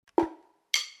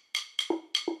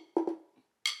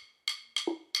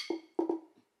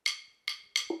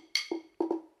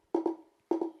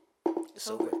It's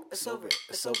over. It's over.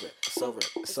 It's over. It's over.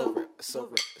 It's over. It's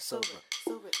over. It's over.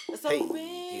 It's over. Hey,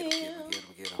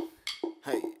 get him.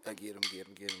 Hey, I get him.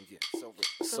 It's over.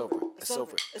 It's over. It's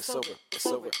over. It's over. It's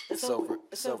over. It's over.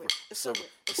 It's over. It's over.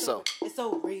 It's over. It's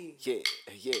over.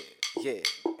 Yeah.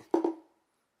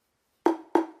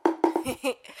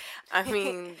 I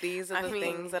mean, these are the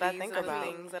things that I think about.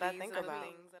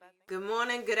 Good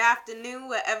morning, good afternoon,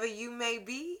 wherever you may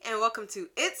be, and welcome to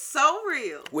It's So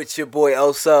Real With your boy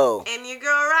Oso. and your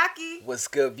girl Rocqi. What's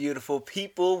good, beautiful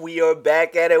people? We are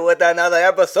back at it with another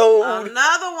episode.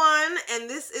 Another one, and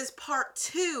this is part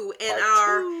 2 in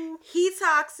our He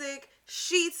Toxic,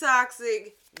 She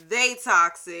Toxic, They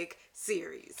Toxic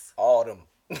series. All them.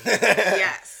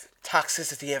 Yes.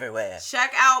 Toxicity everywhere.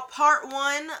 Check out part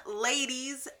 1,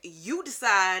 ladies, you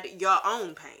decide your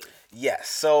own pain. Yes,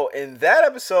 so in that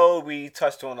episode, we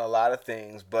touched on a lot of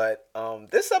things, but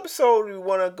this episode, we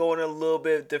want to go in a little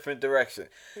bit different direction.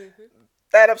 Mm-hmm.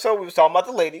 That episode, we was talking about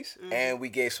the ladies, and we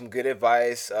gave some good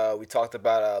advice. We talked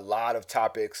about a lot of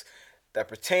topics that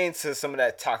pertain to some of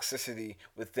that toxicity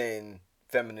within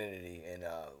femininity and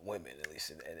women, at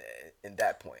least in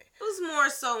that point. It was more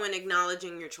so in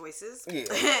acknowledging your choices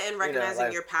and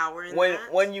recognizing your power in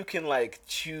that. When you can,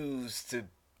 choose to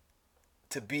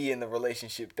be in the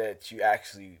relationship that you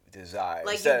actually desire.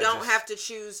 Like, you don't have to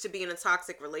choose to be in a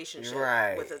toxic relationship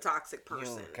with a toxic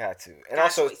person. You don't got to. And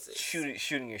also,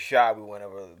 shooting your shot, we went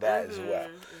over that as well.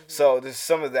 Mm-hmm. So, there's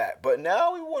some of that. But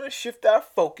now we want to shift our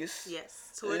focus.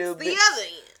 Yes, towards the other end.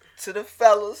 To the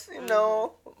fellas, you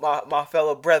know, my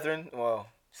fellow brethren. Well,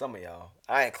 some of y'all.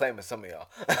 I ain't claiming some of y'all.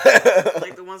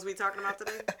 Like the ones we talking about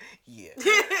today? Yeah.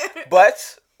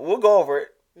 But, we'll go over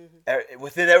it. Mm-hmm.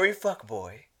 Within every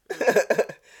fuckboy,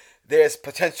 there's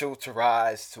potential to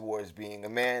rise towards being a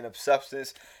man of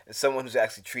substance and someone who's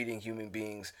actually treating human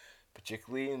beings,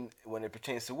 particularly when it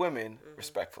pertains to women,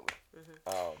 respectfully.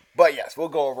 Mm-hmm. But yes, we'll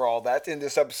go over all that in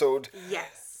this episode.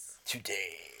 Yes.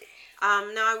 Today.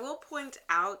 Now I will point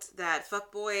out that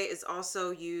fuckboy is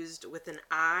also used with an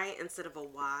I instead of a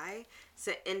Y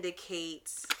to indicate.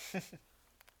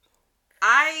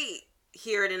 I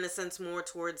hear it in a sense more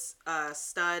towards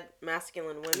stud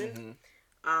masculine women. Mm-hmm.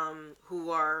 Who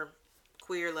are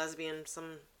queer, lesbian,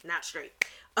 some not straight.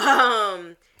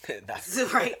 Right.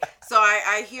 So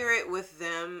I hear it with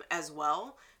them as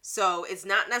well. So it's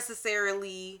not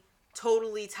necessarily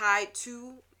totally tied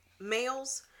to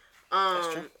males,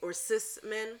 or cis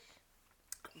men,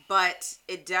 but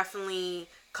it definitely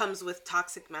comes with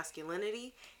toxic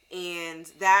masculinity. And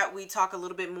that we talk a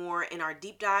little bit more in our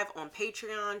deep dive on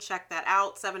Patreon. Check that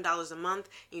out. $7 a month.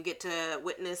 You get to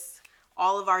witness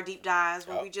all of our deep dives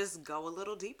where we just go a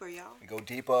little deeper, y'all. We go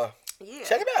deeper. Yeah.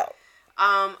 Check it out.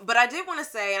 But I did want to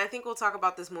say, and I think we'll talk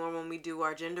about this more when we do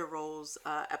our gender roles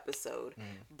episode,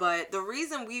 but the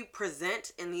reason we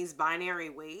present in these binary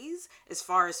ways, as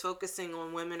far as focusing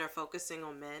on women or focusing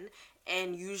on men,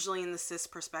 and usually in the cis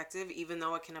perspective, even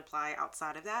though it can apply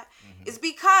outside of that, is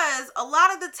because a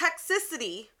lot of the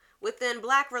toxicity within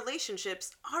Black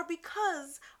relationships are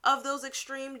because of those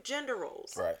extreme gender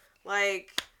roles. Right.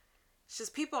 Like, it's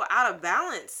just people out of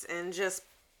balance and just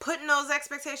putting those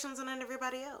expectations on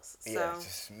everybody else. Yeah,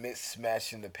 just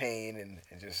mismatching the pain and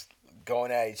just going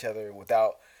at each other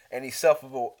without any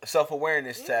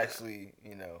self-awareness to actually,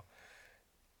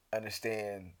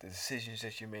 understand the decisions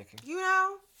that you're making.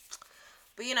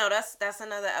 But that's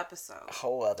another episode. A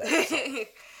whole other episode.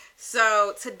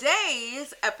 So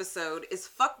today's episode is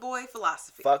fuckboy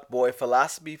philosophy. Fuckboy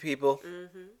philosophy, people.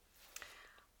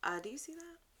 Do you see that?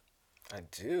 I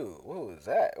do. What was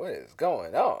that? What is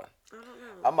going on? I don't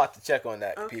know. I'm about to check on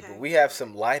that, people. We have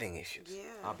some lighting issues. Yeah.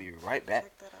 I'll be right back.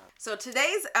 Check that out. So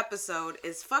today's episode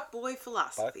is fuckboy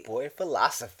philosophy. Fuckboy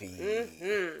philosophy.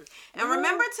 And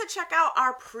remember to check out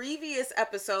our previous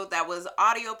episode that was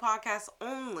audio podcast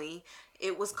only.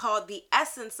 It was called The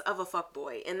Essence of a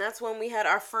Fuckboy. And that's when we had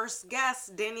our first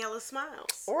guest, Daniela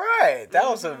Smiles. Right. That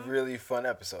was a really fun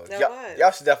episode. Y'all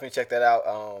should definitely check that out.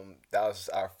 That was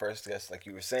our first guest, like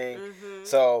you were saying.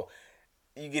 So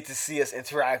you get to see us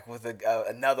interact with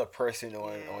another person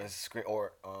on screen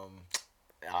or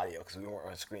audio, because we weren't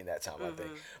on screen that time, I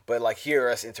think. But hear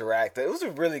us interact. It was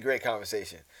a really great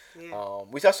conversation. Yeah.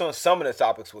 We touched on some of the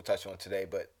topics we'll touch on today,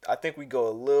 but I think we go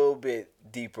a little bit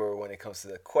deeper when it comes to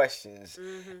the questions.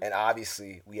 And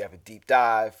obviously, we have a deep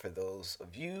dive for those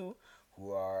of you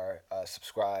who are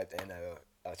subscribed and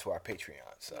to our Patreon.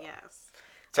 So. Yes.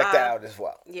 Check that out as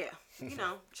well. Yeah.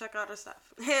 Check out our stuff.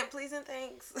 Please and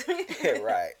thanks.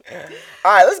 Right.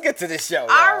 All right, let's get to this show.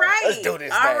 All right. Let's do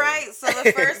this. All right. So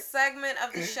the first segment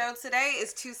of the show today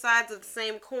is two sides of the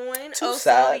same coin. Two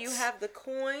sides. You have the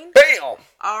coin. Bam.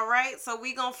 All right. So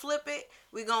we gonna flip it.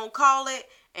 We gonna call it,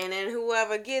 and then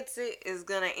whoever gets it is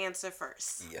gonna answer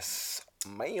first. Yes,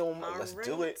 ma'am. Let's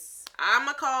do it.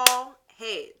 I'ma call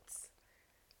heads.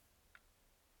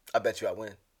 I bet you I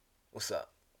win. What's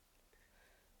up?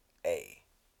 Hey.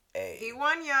 He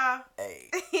won, y'all. Hey.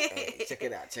 Check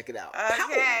it out.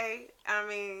 Okay. I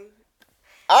mean.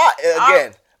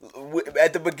 Again,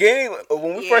 at the beginning,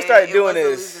 when we first started doing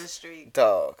this,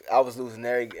 dog, I was losing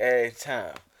every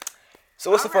time.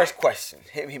 So what's the first question?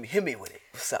 Hit me with it.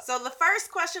 What's up? So the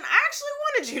first question, I actually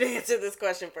wanted you to answer this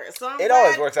question first. So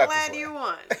always works out glad you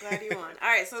won. Glad you won. All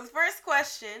right. So the first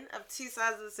question of two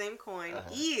sides of the same coin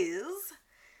is,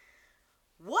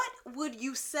 what would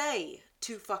you say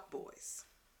to fuckboys?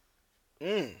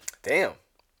 Damn.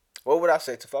 What would I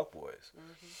say to fuckboys?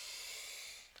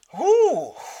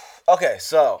 Whoo. Okay,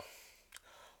 so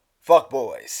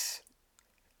fuckboys.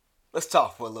 Let's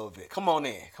talk for a little bit. Come on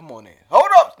in. Hold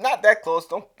up. Not that close.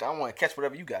 I don't want to catch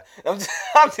whatever you got. I'm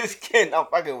just kidding. I'm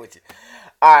fucking with you.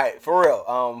 All right, for real.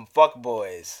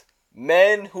 Fuckboys.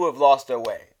 Men who have lost their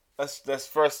way. Let's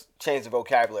first change the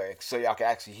vocabulary so y'all can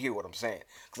actually hear what I'm saying.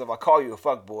 Because if I call you a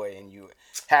fuckboy and you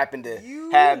happen to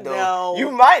have those,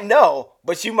 you might know,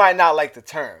 but you might not like the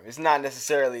term. It's not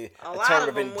necessarily a term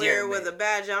of endearment. Wear with a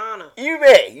badge of honor. You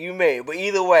may, but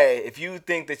either way, if you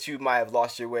think that you might have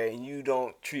lost your way and you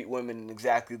don't treat women in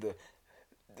exactly the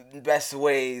best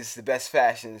ways, the best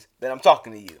fashions, then I'm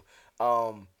talking to you.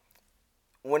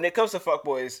 When it comes to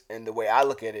fuckboys and the way I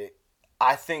look at it,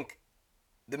 I think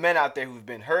the men out there who've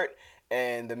been hurt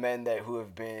and the men who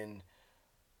have been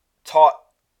taught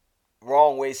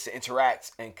wrong ways to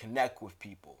interact and connect with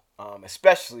people,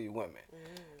 especially women.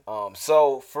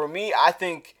 So for me, I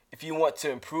think if you want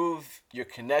to improve your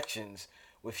connections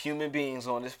with human beings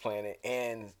on this planet,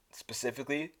 and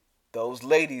specifically those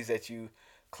ladies that you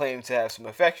claim to have some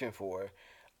affection for,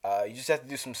 you just have to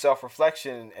do some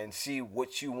self-reflection and see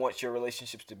what you want your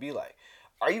relationships to be like.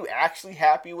 Are you actually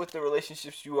happy with the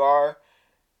relationships you are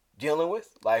dealing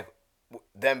with? Like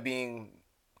them being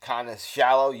kind of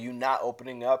shallow, you not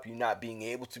opening up, you not being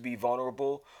able to be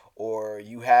vulnerable, or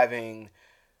you having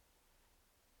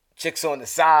chicks on the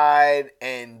side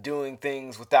and doing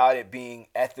things without it being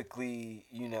ethically,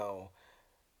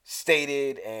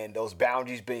 stated and those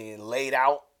boundaries being laid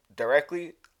out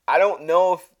directly. I don't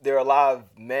know if there are a lot of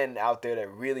men out there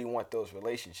that really want those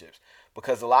relationships,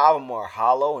 because a lot of them are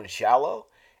hollow and shallow,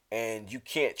 and you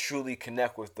can't truly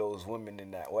connect with those women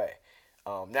in that way.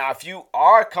 Now, if you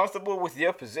are comfortable with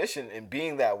your position and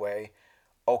being that way,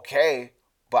 okay,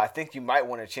 but I think you might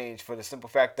want to change for the simple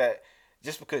fact that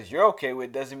just because you're okay with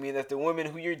it doesn't mean that the women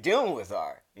who you're dealing with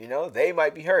are. They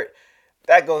might be hurt.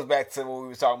 That goes back to what we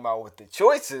were talking about with the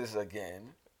choices again.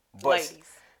 But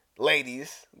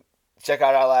ladies, check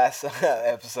out our last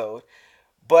episode.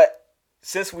 But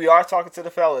since we are talking to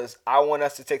the fellas, I want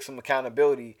us to take some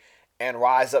accountability and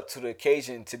rise up to the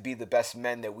occasion to be the best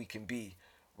men that we can be,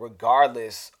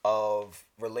 regardless of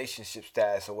relationship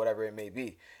status or whatever it may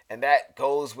be. And that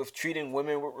goes with treating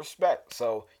women with respect.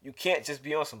 So you can't just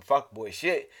be on some fuckboy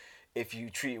shit if you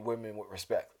treat women with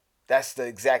respect. That's the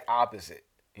exact opposite.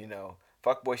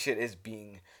 Fuckboy shit is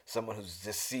being someone who's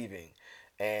deceiving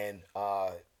and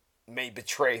may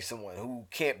betray someone, who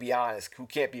can't be honest, who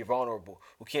can't be vulnerable,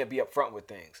 who can't be upfront with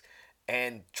things,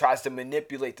 and tries to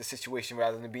manipulate the situation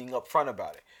rather than being upfront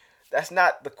about it.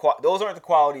 Those aren't the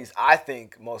qualities I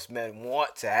think most men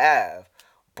want to have.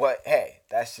 But hey,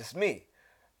 that's just me.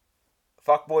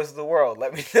 Fuckboys of the world,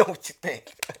 let me know what you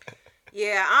think.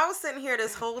 Yeah, I was sitting here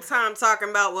this whole time talking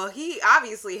about, well, he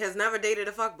obviously has never dated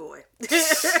a fuckboy.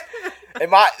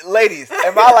 Am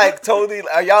I like totally?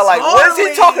 Are y'all like, what is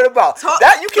he talking about?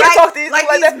 That you can't talk to these like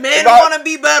these that. Men want to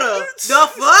be better. The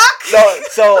fuck?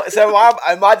 So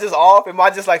am I just off? Am I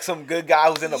just like some good guy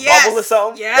who's in a bubble or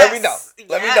something? Yes, let me know.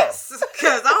 Let me know.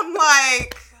 Because I'm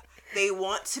like, they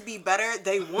want to be better.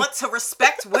 They want to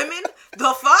respect women.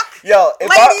 The fuck? Yo,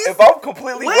 if I'm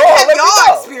completely wrong, let me know. When have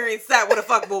y'all experienced that with a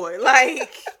fuckboy?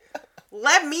 Like,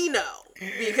 let me know.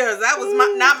 Because that was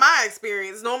not my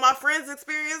experience, nor my friend's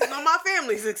experience, nor my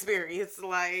family's experience.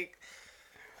 Like,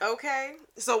 okay.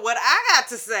 So what I got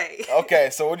to say. Okay,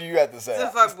 so what do you have to say?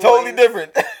 It's totally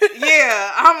different.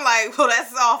 Yeah, I'm like, well,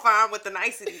 that's all fine with the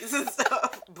niceties and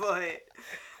stuff. But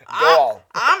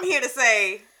I'm here to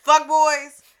say,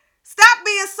 fuckboys, stop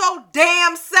being so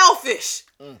damn selfish.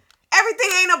 Everything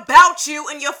ain't about you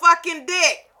and your fucking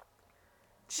dick.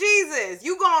 Jesus,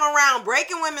 you going around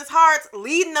breaking women's hearts,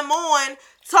 leading them on,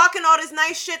 talking all this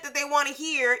nice shit that they want to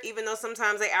hear, even though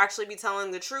sometimes they actually be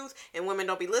telling the truth and women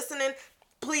don't be listening.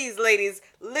 Please, ladies,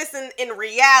 listen in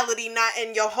reality, not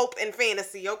in your hope and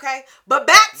fantasy, okay? But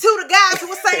back to the guys who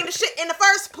were saying the shit in the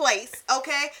first place,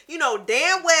 okay? You know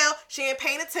damn well she ain't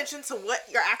paying attention to what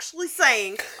you're actually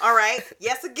saying, all right?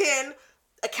 Yes, again,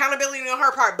 accountability on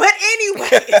her part. But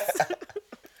anyways...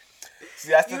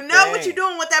 See, you know what you're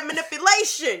doing with that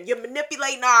manipulation. You're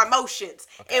manipulating our emotions.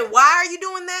 Okay. And why are you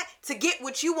doing that? To get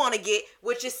what you want to get,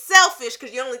 which is selfish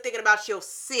because you're only thinking about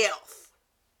yourself.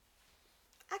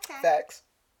 Okay. Facts.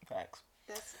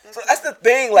 That's the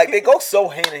thing. Like, they go so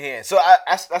hand in hand. So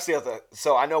that's the other.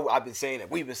 So I know I've been saying it.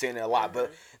 We've been saying it a lot.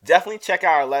 But definitely check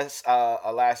out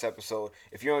our last episode.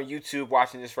 If you're on YouTube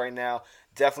watching this right now,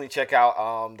 definitely check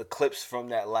out the clips from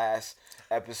that last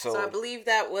episode. So I believe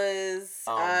that was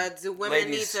do women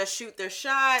need to shoot their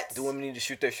shot? Do women need to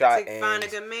shoot their shot to find a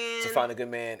good man? To find a good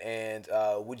man. And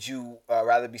would you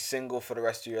rather be single for the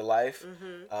rest of your life,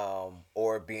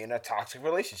 or be in a toxic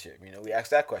relationship? You know, we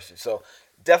asked that question. So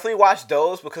definitely watch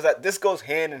those, because this goes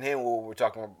hand in hand with what we're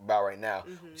talking about right now,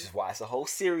 which is why it's a whole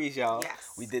series, y'all.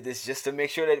 Yes. We did this just to make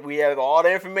sure that we have all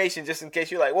the information, just in case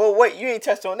you're like, well, wait, you ain't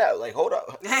touched on that. Like, hold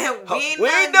up. we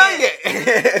ain't done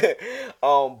yet.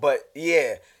 But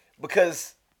yeah,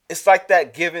 because it's like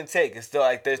that give and take. It's still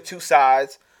like there's two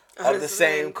sides of the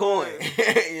same coin.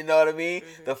 You know what I mean?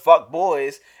 The fuck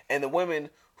boys and the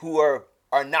women who are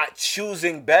not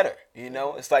choosing better. You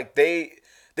know, it's like there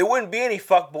wouldn't be any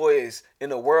fuckboys in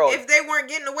the world if they weren't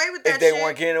getting away with that shit. If they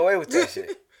weren't getting away with that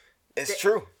shit. It's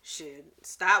true. Shit.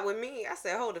 Stop with me. I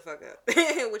said, hold the fuck up.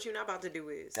 What you not about to do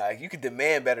is... Like, you could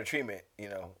demand better treatment, you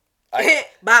know.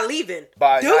 By leaving.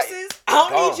 Deuces. I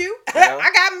don't need you.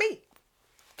 I got me.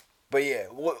 But yeah,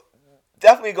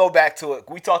 definitely go back to it.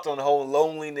 We talked on the whole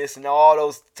loneliness and all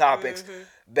those topics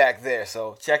back there.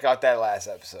 So check out that last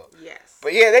episode. Yes.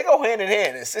 But yeah, they go hand in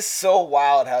hand. It's just so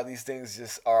wild how these things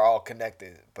just are all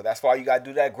connected. But that's why you got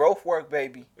to do that growth work,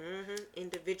 baby.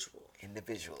 Individually.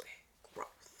 Growth.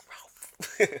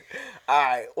 All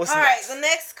right. What's next? The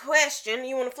next question.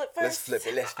 You want to flip first? Let's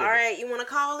flip it. All right. You want to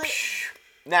call it?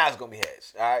 Now it's going to be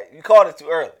heads. All right. You called it too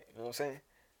early. You know what I'm saying?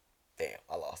 Damn,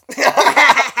 I lost.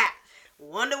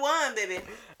 1-1, baby.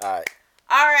 All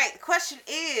right. The question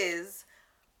is,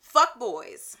 fuck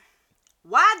boys,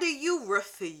 why do you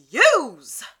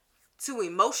refuse to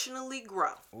emotionally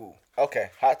grow? Ooh.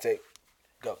 Okay. Hot take.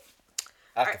 Go.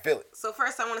 I can feel it. So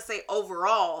first, I want to say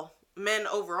overall, men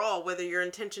overall, whether your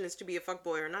intention is to be a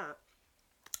fuckboy or not,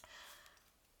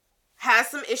 has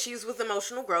some issues with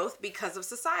emotional growth because of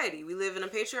society. We live in a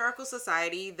patriarchal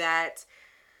society that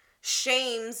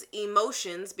shames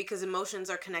emotions because emotions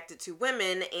are connected to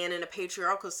women, and in a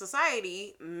patriarchal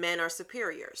society, men are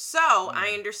superior. So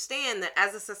I understand that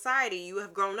as a society, you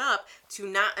have grown up to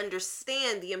not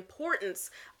understand the importance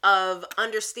of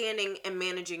understanding and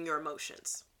managing your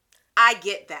emotions. I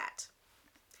get that.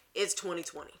 It's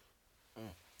 2020.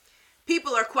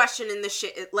 People are questioning this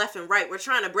shit left and right. We're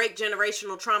trying to break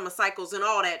generational trauma cycles and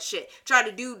all that shit. Try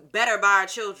to do better by our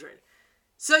children.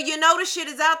 So you know the shit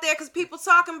is out there because people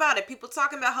talking about it. People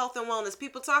talking about health and wellness.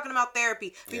 People talking about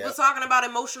therapy. People talking about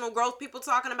emotional growth. People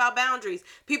talking about boundaries.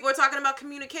 People are talking about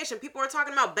communication. People are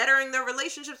talking about bettering their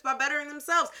relationships by bettering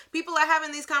themselves. People are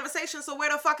having these conversations, so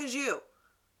where the fuck is you?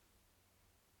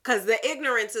 Because the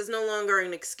ignorance is no longer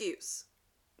an excuse.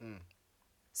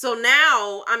 So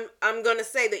now I'm going to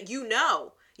say that you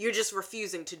know you're just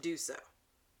refusing to do so.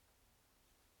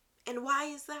 And why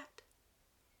is that?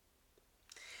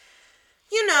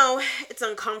 You know, it's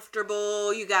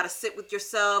uncomfortable. You got to sit with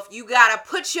yourself. You got to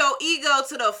put your ego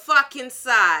to the fucking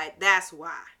side. That's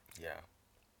why.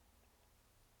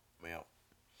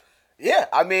 Yeah,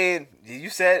 I mean, you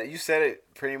said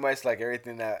it pretty much like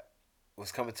everything that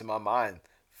was coming to my mind.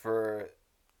 For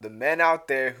the men out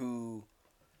there who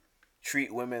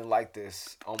treat women like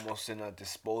this, almost in a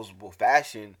disposable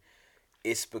fashion,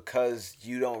 it's because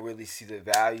you don't really see the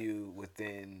value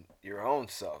within your own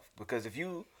self. Because if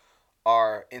you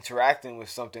are interacting with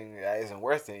something that isn't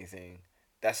worth anything,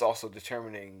 that's also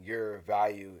determining your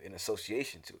value in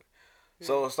association to it.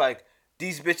 So it's like,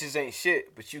 these bitches ain't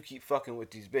shit, but you keep fucking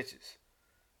with these bitches.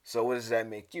 So what does that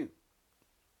make you?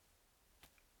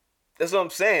 That's what I'm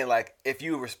saying. Like, if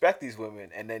you respect these women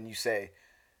and then you say,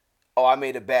 oh, I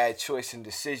made a bad choice and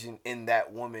decision in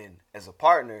that woman as a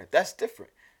partner, that's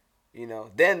different. You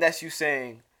know, then that's you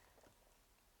saying,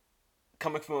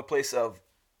 coming from a place of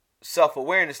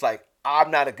self-awareness, like, I'm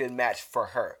not a good match for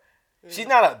her. She's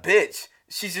not a bitch.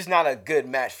 She's just not a good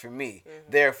match for me.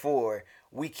 Therefore,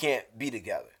 we can't be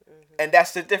together. And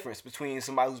that's the difference between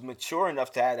somebody who's mature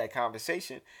enough to have that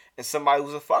conversation and somebody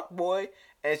who's a fuckboy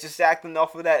and it's just acting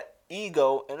off of that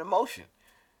ego and emotion.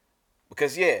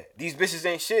 Because, yeah, these bitches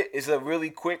ain't shit is a really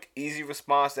quick, easy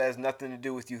response that has nothing to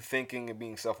do with you thinking and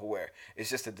being self-aware. It's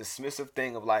just a dismissive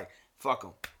thing of like, fuck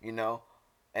them, you know?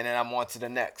 And then I'm on to the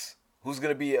next. Who's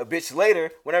going to be a bitch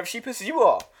later whenever she pisses you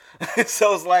off?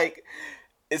 So it's like,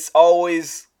 it's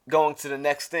always going to the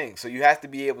next thing. So you have to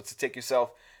be able to take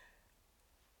yourself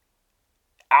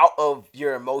out of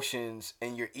your emotions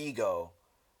and your ego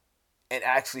and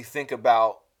actually think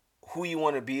about who you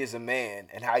want to be as a man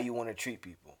and how you want to treat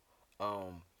people.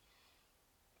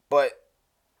 But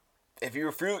if you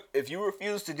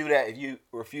refuse to do that, if you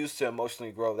refuse to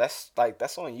emotionally grow, that's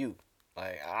on you.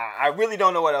 Like I really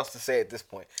don't know what else to say at this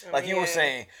point. Like you were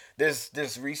saying,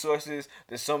 there's resources,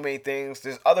 there's so many things,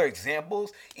 there's other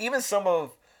examples, even some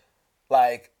of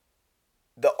like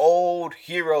the old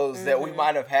heroes that we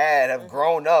might have had have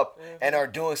grown up and are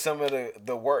doing some of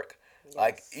the work. Yes.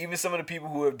 Like even some of the people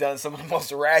who have done some of the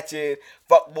most ratchet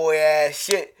fuckboy ass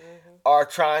shit are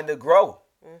trying to grow.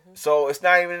 So it's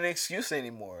not even an excuse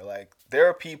anymore. Like there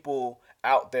are people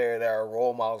out there that are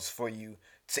role models for you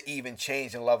to even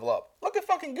change and level up. Look at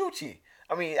fucking Gucci.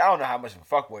 I mean, I don't know how much of a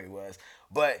fuckboy he was,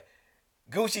 but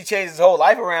Gucci changed his whole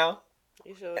life around.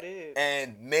 He sure did.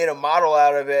 And made a model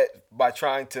out of it by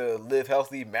trying to live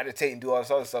healthy, meditate, and do all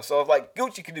this other stuff. So if like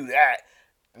Gucci can do that,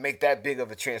 make that big of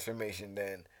a transformation,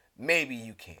 then maybe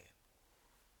you can.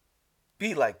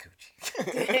 Be like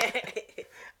Gucci.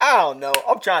 I don't know.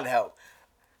 I'm trying to help.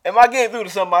 Am I getting through to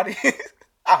somebody?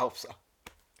 I hope so.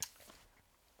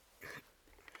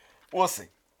 We'll see.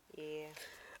 Yeah.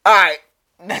 All right.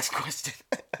 Next question.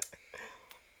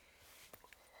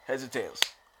 Heads or tails?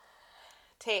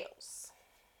 Tails.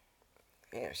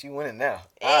 Damn, she winning now.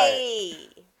 Hey.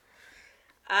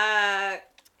 All right.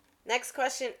 Next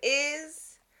question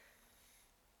is,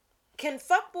 can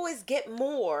fuckboys get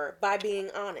more by being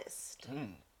honest?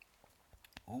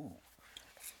 Ooh.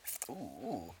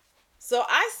 Ooh. So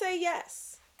I say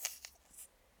yes.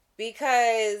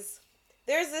 Because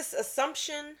there's this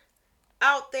assumption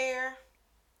out there.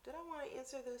 Did I want to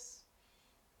answer this?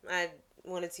 I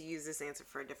wanted to use this answer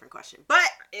for a different question. But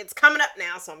it's coming up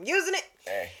now, so I'm using it.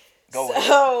 Hey, go with it.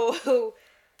 So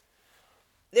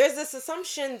there's this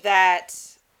assumption that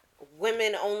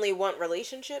women only want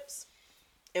relationships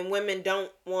and women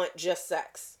don't want just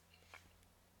sex.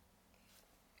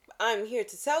 I'm here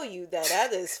to tell you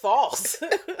that is false.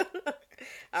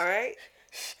 All right?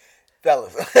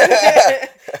 Fellas.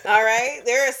 All right?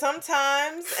 There are some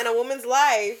times in a woman's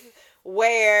life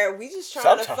where we just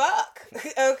trying to fuck.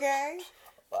 Okay?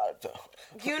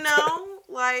 You know?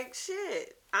 Like,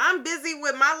 shit. I'm busy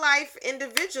with my life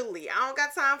individually. I don't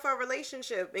got time for a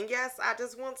relationship. And yes, I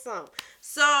just want some.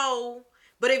 So,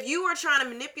 but if you were trying to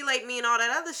manipulate me and all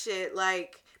that other shit,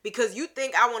 like, because you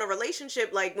think I want a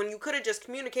relationship, like, when you could have just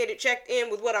communicated, checked in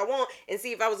with what I want, and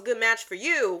see if I was a good match for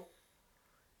you,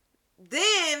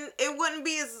 then it wouldn't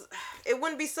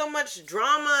be so much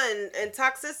drama and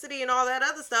toxicity and all that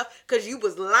other stuff, because you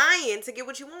was lying to get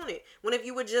what you wanted. When if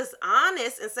you were just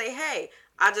honest and say, hey,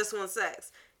 I just want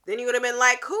sex, then you would have been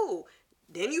like, cool.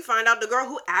 Then you find out the girl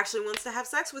who actually wants to have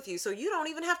sex with you, so you don't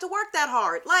even have to work that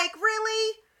hard. Like,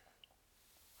 really?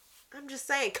 I'm just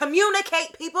saying,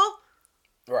 communicate, people.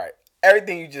 Right.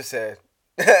 Everything you just said.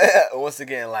 Once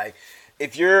again, like,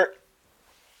 if you're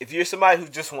somebody who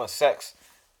just wants sex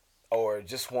or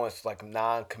just wants like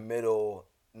non-committal,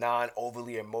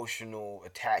 non-overly emotional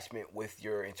attachment with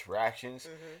your interactions,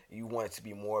 you want it to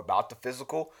be more about the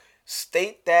physical,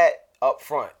 state that up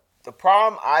front. The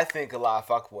problem I think a lot of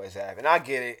fuckboys have, and I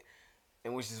get it,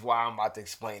 and which is why I'm about to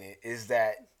explain it, is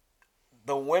that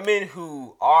the women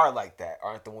who are like that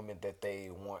aren't the women that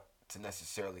they want to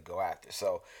necessarily go after.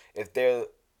 So if they're,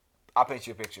 I'll paint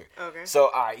you a picture. Okay. So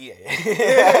alright,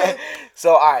 yeah.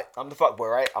 So alright, I'm the fuckboy,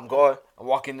 right? I'm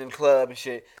walking in the club and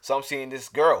shit. So I'm seeing this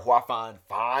girl who I find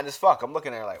fine as fuck. I'm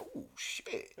looking at her like, ooh,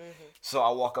 shit. So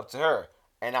I walk up to her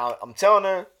and I'm telling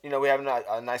her, you know, we're having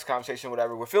a nice conversation,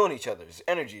 whatever. We're feeling each other's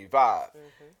energy, vibe.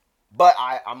 But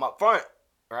I'm up front.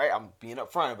 Right, I'm being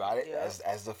upfront about it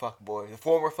as the fuckboy, the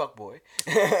former fuckboy,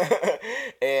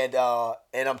 and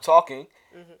I'm talking,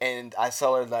 and I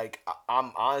tell her like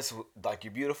I'm honest, like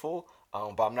you're beautiful,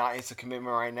 but I'm not into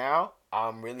commitment right now.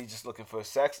 I'm really just looking for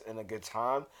sex and a good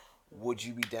time. Would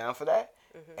you be down for that?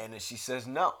 And then she says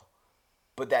no,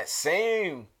 but that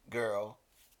same girl,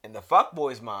 in the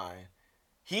fuckboy's mind,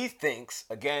 he thinks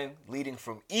again, leading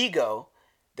from ego,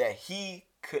 that he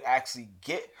could actually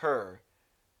get her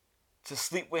to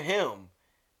sleep with him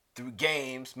through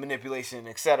games, manipulation,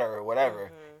 etc., or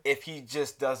whatever, if he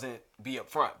just doesn't be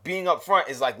upfront. Being upfront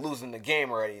is like losing the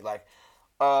game already. Like,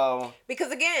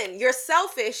 because again, you're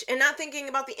selfish and not thinking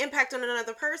about the impact on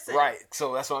another person. Right.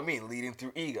 So that's what I mean, leading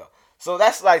through ego. So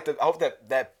that's like I hope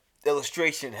that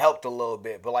illustration helped a little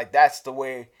bit, but like that's the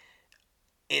way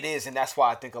it is, and that's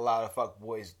why I think a lot of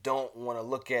fuckboys don't want to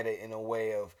look at it in a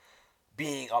way of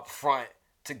being upfront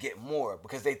to get more,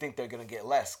 because they think they're gonna get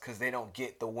less because they don't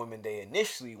get the women they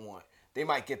initially want. They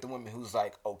might get the woman who's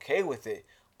like okay with it,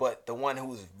 but the one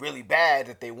who's really bad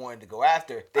that they wanted to go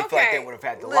after, they feel like they would have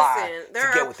had to lie to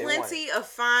get what they wanted. There are plenty of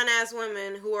fine ass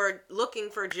women who are looking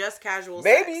for just casual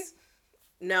sex.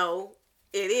 No,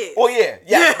 it is. Well, yeah,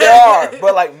 there are,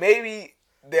 but like maybe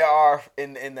there are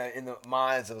in the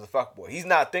minds of the fuckboy. He's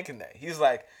not thinking that. He's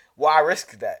like, why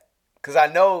risk that? Because I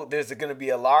know there's going to be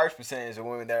a large percentage of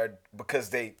women that are, because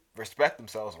they respect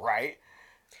themselves, right?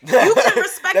 You can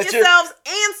respect yourselves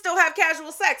and still have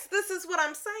casual sex. This is what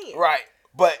I'm saying. Right.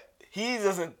 But he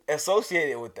doesn't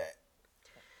associate it with that.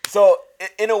 So,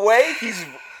 in a way,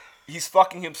 he's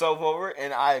fucking himself over,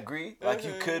 and I agree. Like,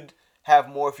 you could have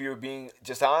more if you were being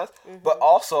just honest. But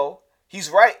also,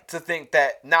 he's right to think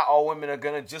that not all women are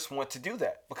going to just want to do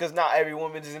that. Because not every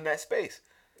woman is in that space.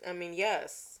 I mean,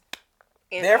 yes.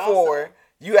 And therefore, also,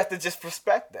 you have to just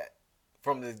respect that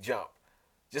from the jump.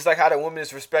 Just like how the woman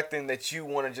is respecting that you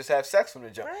want to just have sex from the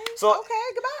jump. Right? So okay,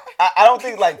 goodbye. I don't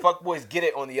think like fuckboys get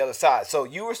it on the other side. So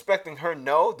you respecting her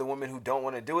no, the women who don't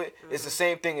want to do it, is the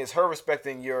same thing as her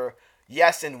respecting your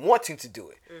yes and wanting to do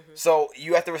it. So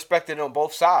you have to respect it on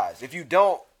both sides. If you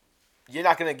don't, you're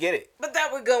not going to get it. But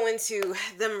that would go into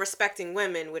them respecting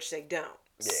women, which they don't.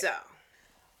 Yeah. So.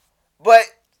 But,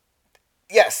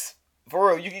 yes. For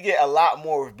real, you can get a lot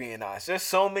more with being honest. There's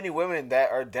so many women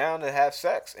that are down to have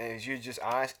sex, and if you're just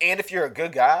honest, and if you're a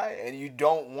good guy and you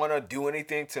don't want to do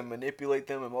anything to manipulate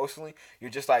them emotionally,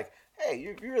 you're just like, hey,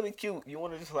 you're really cute. You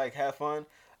want to just like have fun.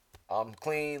 I'm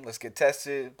clean. Let's get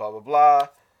tested. Blah blah blah,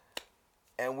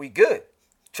 and we good.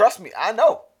 Trust me, I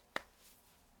know.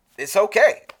 It's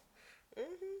okay.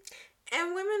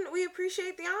 And women, we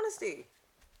appreciate the honesty,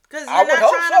 because you're not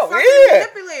trying to fucking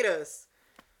manipulate us.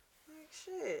 Like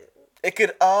shit. It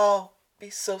could all be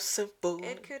so simple.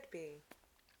 It could be.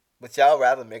 But y'all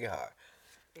rather make it hard.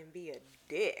 And be a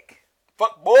dick.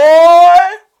 Fuck boy!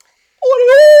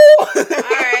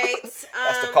 Alright.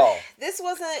 That's the call. This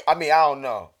wasn't... I mean, I don't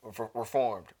know.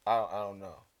 Reformed. I don't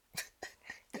know.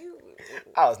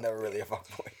 I was never really a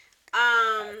fuckboy.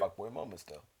 I had fuckboy moments,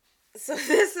 though. So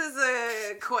this is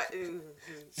a question.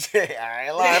 I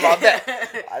ain't lying about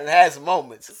that. I had some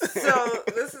moments. So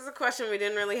this is a question we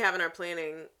didn't really have in our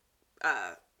planning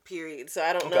period. So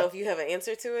I don't know if you have an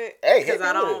answer to it. Hey, because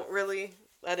I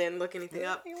didn't look anything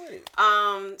up.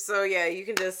 So yeah, you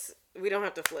can just, we don't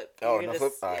have to flip. Oh, no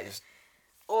flip?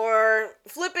 Or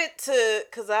flip it to,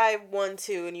 because I won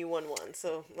 2 and you won 1.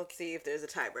 So let's see if there's a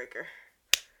tiebreaker.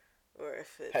 Or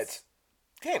if it's... Heads.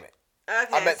 Damn it.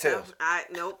 Okay, I bet tails.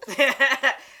 Nope.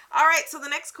 All right, so the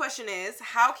next question is,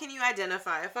 how can you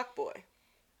identify a fuckboy?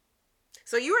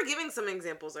 So you were giving some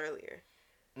examples earlier.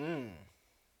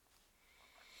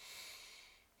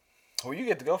 Well, you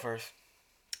get to go first.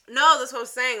 No, that's what I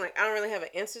was saying. Like, I don't really have an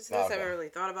answer to this. Okay. I haven't really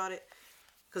thought about it.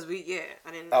 Because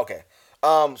I didn't... Okay.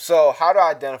 So how do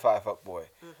I identify a fuckboy?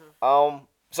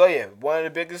 So yeah, one of the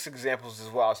biggest examples is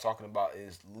what I was talking about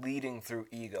is leading through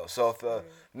ego. So if a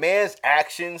man's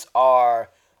actions are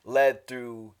led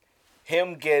through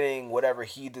him getting whatever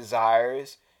he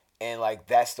desires, and like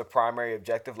that's the primary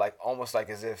objective, like almost like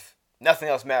as if nothing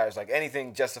else matters, like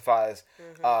anything justifies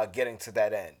getting to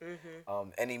that end.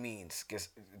 Any means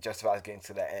justifies getting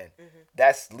to that end.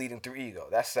 That's leading through ego.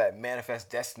 That's that manifest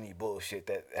destiny bullshit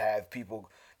that have people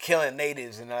killing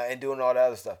natives and doing all that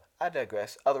other stuff. I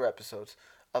digress. Other episodes.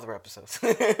 But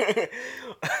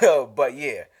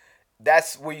yeah,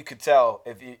 that's where you could tell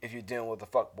if you're dealing with a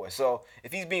fuckboy. So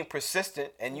if he's being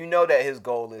persistent and you know that his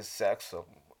goal is sex, so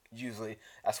usually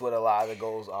that's what a lot of the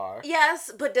goals are.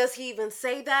 Yes, but does he even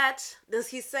say that? Does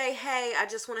he say, hey, I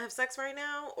just want to have sex right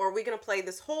now? Or are we going to play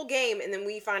this whole game and then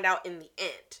we find out in the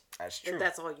end that's true. That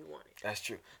that's all you wanted? That's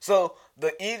true. So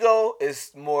the ego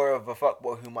is more of a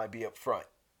fuckboy who might be up front.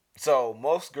 So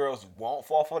most girls won't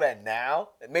fall for that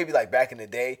now. Maybe like back in the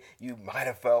day, you might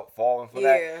have fallen for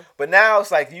that. But now it's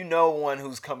like you know one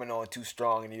who's coming on too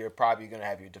strong, and you're probably gonna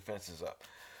have your defenses up.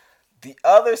 The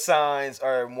other signs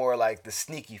are more like the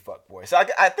sneaky fuckboy. So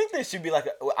I think there should be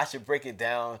I should break it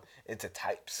down into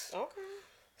types. Okay.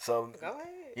 So go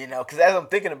ahead. You know, because as I'm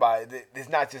thinking about it, it's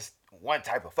not just one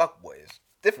type of fuckboy. It's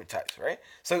different types, right?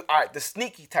 So all right, the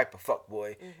sneaky type of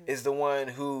fuckboy is the one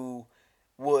who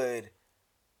would.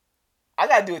 I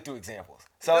gotta do it through examples.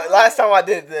 So last time I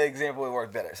did the example, it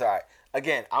worked better. So all right.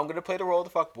 Again, I'm gonna play the role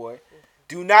of the fuckboy.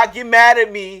 Do not get mad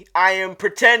at me. I am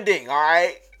pretending. All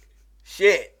right.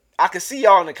 Shit. I can see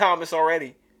y'all in the comments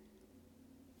already.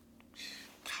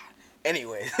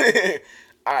 Anyway.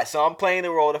 All right. So I'm playing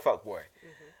the role of the fuckboy.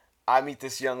 I meet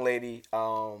this young lady.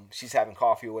 She's having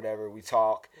coffee or whatever. We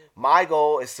talk. My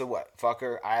goal is to what? Fuck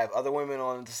her. I have other women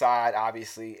on the side,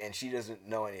 obviously, and she doesn't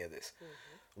know any of this.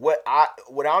 What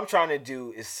I'm trying to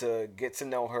do is to get to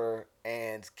know her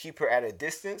and keep her at a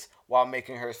distance while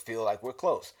making her feel like we're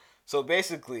close. So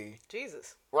basically,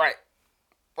 Jesus. Right.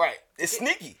 It's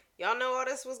sneaky. Y'all know all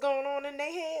this was going on in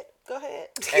their head? Go ahead.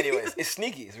 Anyways, it's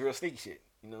sneaky. It's real sneaky shit.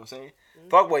 You know what I'm saying?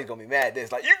 Fuckboy's gonna be mad at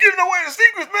this. Like, you giving away the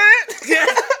secrets,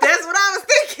 man. That's what I was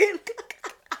thinking.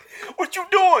 What you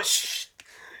doing? Shh.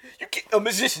 You can't, a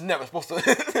musician's never supposed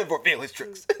to reveal his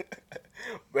tricks.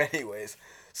 But anyways,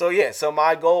 so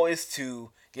my goal is to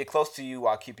get close to you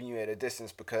while keeping you at a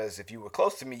distance, because if you were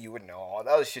close to me, you would know all the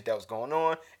other shit that was going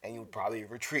on, and you would probably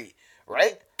retreat,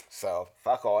 right? So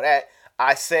fuck all that.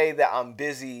 I say that I'm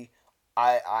busy.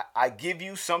 I give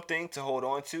you something to hold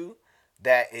on to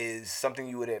that is something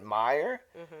you would admire,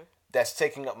 that's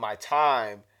taking up my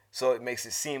time, so it makes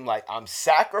it seem like I'm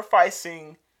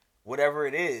sacrificing whatever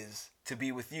it is to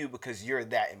be with you because you're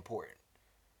that important.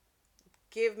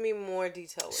 Give me more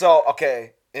details. So,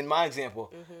 okay, in my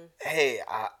example, hey,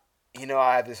 I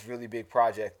have this really big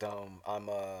project. I'm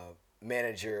a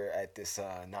manager at this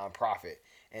nonprofit,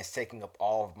 and it's taking up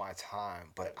all of my time,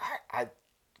 but I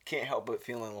can't help but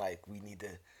feeling like we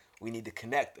need to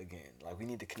connect again. Like, we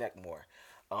need to connect more.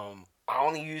 I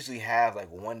only usually have like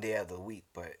one day of the week,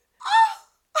 but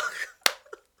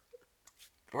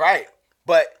right.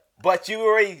 But you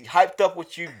already hyped up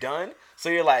what you've done, so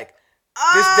you're like,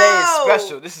 this day is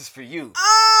special. This is for you.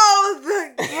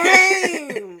 Oh, the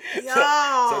game.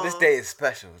 Yo. So this day is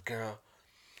special, girl.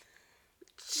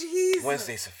 Jesus.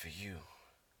 Wednesdays are for you.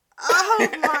 Oh my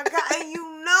God. And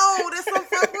you know there's some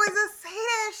fuckboys that say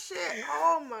that shit.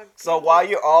 Oh my God. So while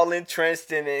you're all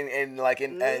entrenched and like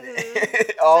in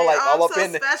all like all up so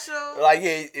in special. Like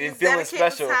and feeling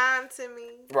special. Time to me.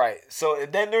 Right. So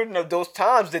then there those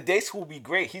times the dates will be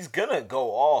great. He's gonna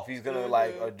go off. He's gonna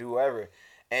like do whatever.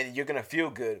 And you're gonna feel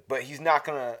good, but he's not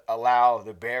gonna allow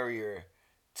the barrier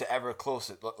to ever close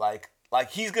it. Like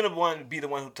he's gonna want to be the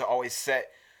one to always set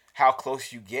how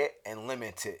close you get and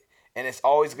limit it. And it's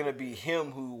always gonna be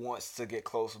him who wants to get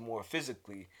close more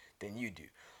physically than you do.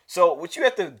 So what you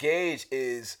have to gauge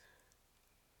is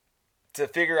to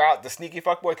figure out the sneaky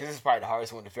fuckboy, because this is probably the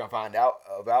hardest one to find out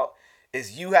about.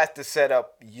 Is you have to set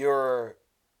up your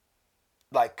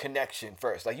like connection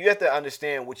first. Like you have to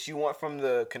understand what you want from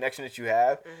the connection that you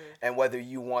have, and whether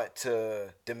you want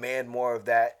to demand more of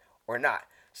that or not,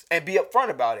 and be upfront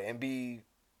about it, and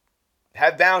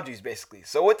have boundaries basically.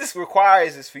 So what this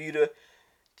requires is for you to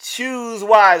choose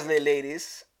wisely,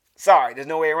 ladies. Sorry, there's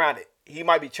no way around it. He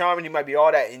might be charming, he might be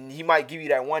all that, and he might give you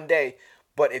that one day.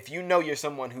 But if you know you're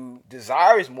someone who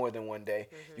desires more than one day,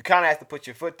 you kind of have to put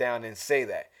your foot down and say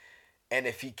that. And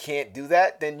if he can't do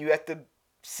that, then you have to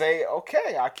say,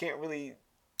 okay, I can't really.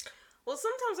 Well,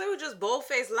 sometimes they would just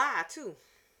bold-faced lie, too.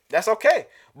 That's okay.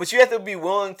 But you have to be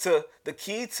willing to. The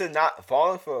key to not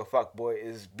falling for a fuckboy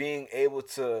is being able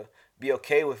to be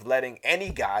okay with letting any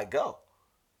guy go.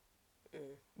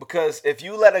 Because if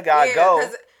you let a guy go.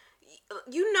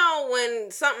 You know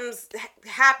when something's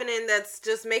happening that's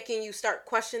just making you start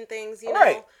questioning things, you know?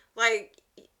 Right. Like,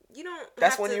 you don't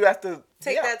That's when you have to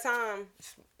take that time.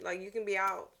 Like, you can be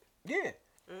out. Yeah.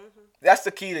 That's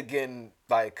the key to getting,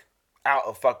 like, out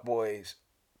of fuckboys'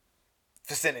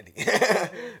 vicinity.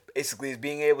 Basically, is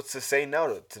being able to say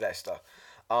no to that stuff.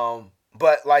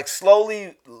 But, like,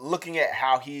 slowly looking at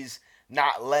how he's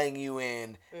not letting you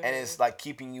in and it's, like,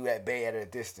 keeping you at bay at a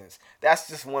distance. That's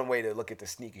just one way to look at the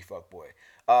sneaky fuckboy.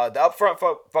 The upfront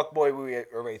fuckboy we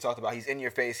already talked about, he's in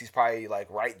your face. He's probably, like,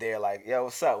 right there, like, yo,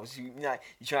 what's up? You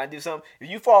trying to do something? If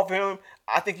you fall for him,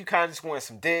 I think you kind of just wanted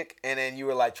some dick, and then you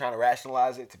were, like, trying to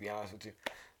rationalize it, to be honest with you.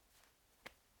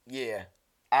 Yeah.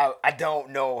 I don't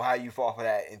know how you fall for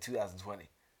that in 2020.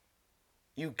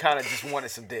 You kind of just wanted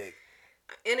some dick.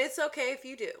 And it's okay if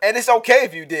you do. And it's okay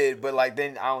if you did, but, like,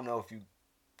 then I don't know if you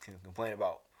can complain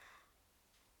about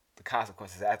the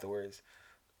consequences afterwards.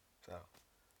 So,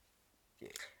 yeah.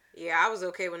 Yeah, I was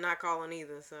okay with not calling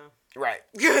either, so. Right.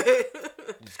 You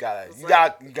gotta be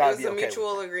okay. It was a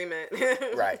mutual agreement.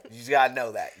 Right. You just gotta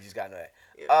know that.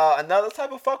 Yeah. Another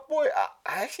type of fuckboy,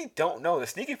 I actually don't know. The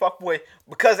sneaky fuckboy,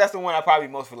 because that's the one I probably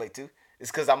most relate to, is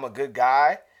because I'm a good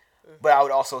guy, but I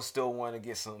would also still want to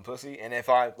get some pussy. And if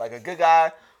I, like, a good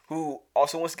guy who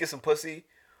also wants to get some pussy,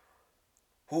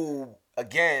 who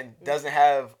again, doesn't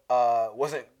have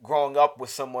wasn't growing up with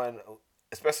someone,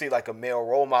 especially like a male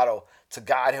role model, to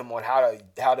guide him on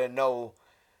how to know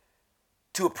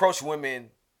to approach women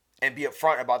and be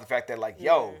upfront about the fact that like,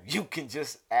 yo, you can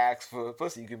just ask for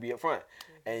pussy. You can be upfront.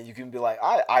 And you can be like,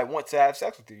 I want to have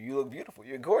sex with you. You look beautiful.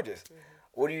 You're gorgeous.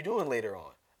 What are you doing later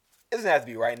on? It doesn't have to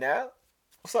be right now.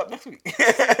 What's up next week?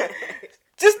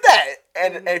 Just that.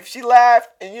 And if she laughed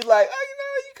and you're like,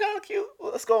 oh, you kind of cute.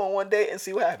 Well, let's go on one date and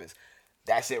see what happens.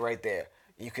 That's it right there.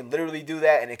 You can literally do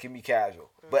that and it can be casual.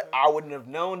 But I wouldn't have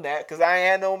known that because I ain't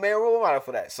had no male role model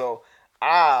for that. So,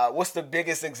 what's the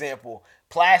biggest example?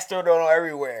 Plastered on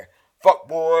everywhere.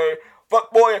 Fuckboy.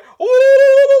 Fuckboy.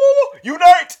 Ooh,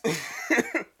 unite.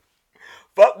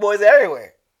 Fuckboys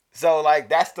everywhere. So, like,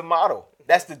 that's the model.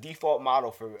 That's the default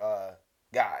model for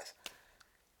guys.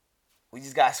 We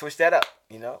just gotta switch that up,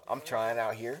 I'm trying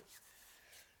out here.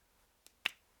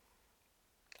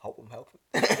 Hope I'm helping.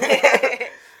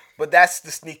 But that's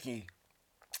the sneaky.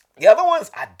 The other ones,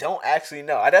 I don't actually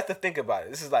know. I'd have to think about it.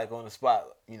 This is like on the spot,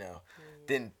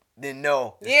 Didn't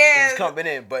know this was coming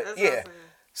in. But yeah. Awesome.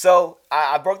 So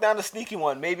I broke down the sneaky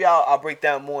one. Maybe I'll break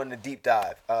down more in the deep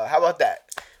dive. How about that?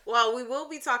 Well, we will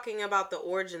be talking about the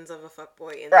origins of a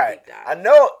fuckboy in the deep dive. I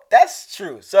know that's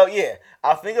true. So yeah,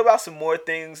 I'll think about some more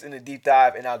things in the deep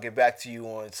dive, and I'll get back to you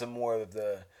on some more of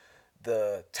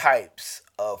the types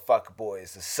of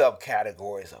fuckboys, the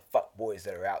subcategories of fuckboys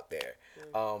that are out there.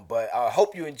 But I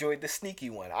hope you enjoyed the sneaky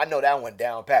one. I know that one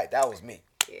down pat. That was me.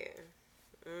 Yeah.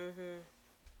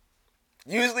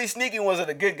 Usually sneaky ones are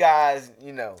the good guys,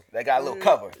 that got a little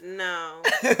cover. No.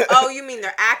 Oh, you mean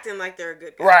they're acting like they're a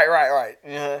good guy. Right.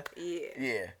 Uh-huh.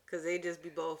 Yeah. Because they just be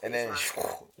bold-faced. And then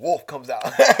wolf comes out.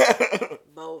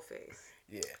 Bold-faced.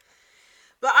 Yeah.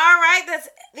 But all right, that's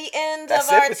the end of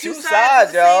our two sides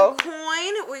of the same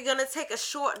coin. We're going to take a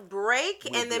short break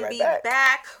and then be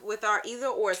back with our either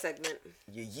or segment.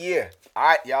 Yeah. All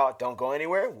right, y'all. Don't go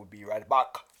anywhere. We'll be right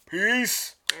back.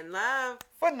 Peace. And love.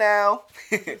 For now.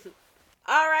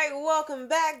 All right, welcome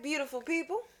back, beautiful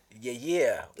people.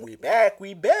 Yeah. We back.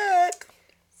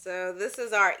 So this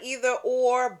is our either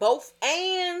or, both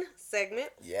and segment.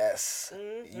 Yes.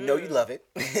 You know you love it.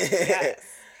 Yes.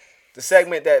 The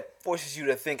segment that forces you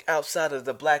to think outside of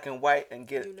the black and white and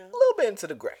get a little bit into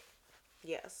the gray.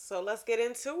 Yes. So let's get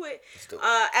into it. Let's do it.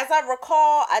 As I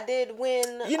recall, I did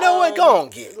win. You know what? Go on.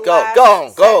 Go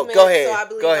ahead. So I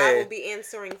believe I will be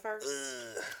answering first.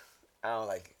 I don't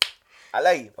like it. I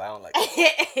like you, but I don't like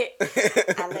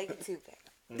it. I like it too,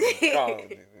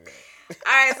 babe.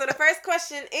 All right, so the first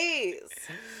question is,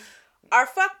 are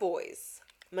fuckboys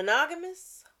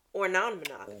monogamous or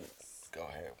non-monogamous? Go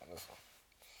ahead on this one.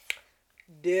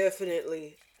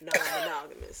 Definitely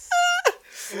non-monogamous.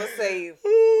 Let's say.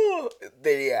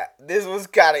 Yeah, this was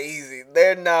kind of easy.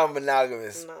 They're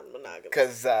non-monogamous.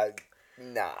 Because,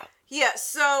 nah. Yeah,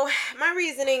 so my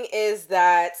reasoning is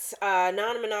that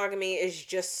non-monogamy is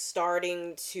just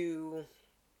starting to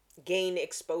gain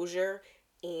exposure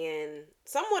and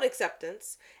somewhat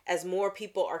acceptance as more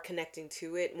people are connecting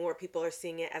to it. More people are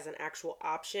seeing it as an actual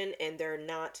option, and they're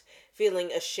not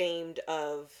feeling ashamed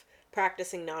of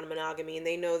practicing non-monogamy, and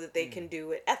they know that they can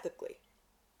do it ethically.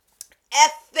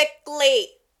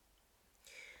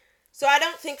 So I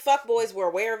don't think fuckboys were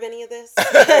aware of any of this.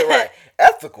 Right.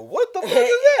 Ethical. What the fuck is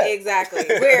that? Exactly.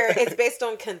 Where it's based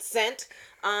on consent.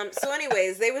 So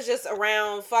anyways, they was just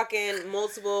around fucking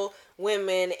multiple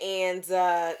women and,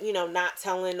 not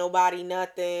telling nobody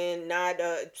nothing, not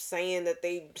saying that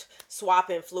they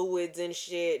swapping fluids and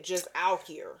shit, just out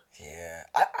here. Yeah.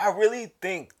 I really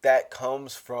think that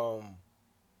comes from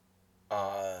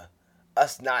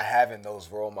us not having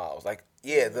those role models. Like,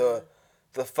 yeah, the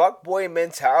fuckboy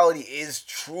mentality is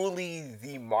truly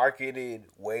the marketed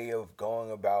way of going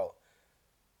about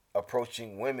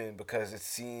approaching women because it's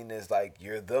seen as like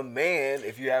you're the man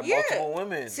if you have multiple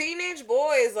women. Teenage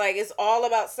boys, like, it's all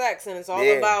about sex and it's all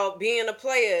about being a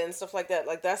player and stuff like that.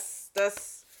 Like,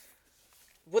 that's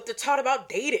what they're taught about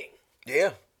dating.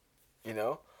 Yeah.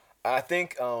 I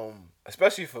think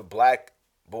especially for black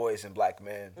boys and black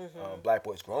men, black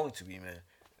boys growing to be men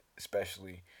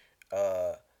especially,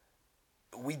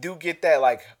 we do get that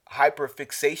like hyper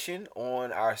fixation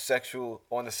on the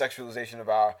sexualization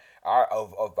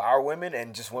of our women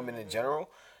and just women in general,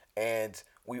 and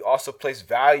we also place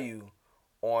value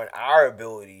on our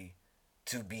ability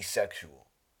to be sexual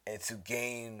and to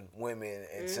gain women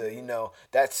and to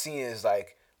that's seen as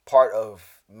like part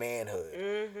of manhood.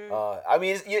 I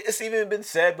mean, it's even been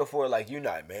said before, like, you're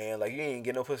not man, like you ain't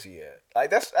get no pussy yet. Like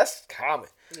that's common.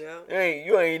 Yeah,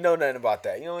 you ain't know nothing about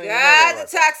that. You don't even know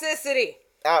the toxicity.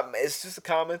 It's just a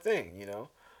common thing,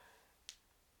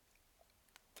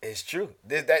 It's true.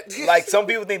 That like some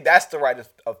people think that's the rite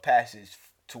of passage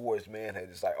towards manhood.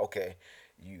 It's like, okay,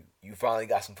 you finally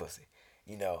got some pussy.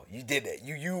 You know, you did that.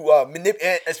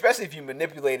 And especially if you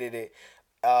manipulated it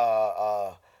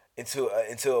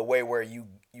into a way where you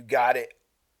got it.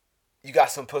 You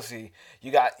got some pussy.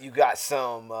 You got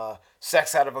some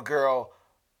sex out of a girl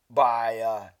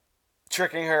by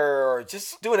tricking her or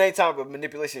just doing any type of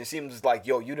manipulation. It seems like,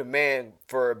 yo, you the man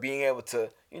for being able to,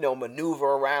 maneuver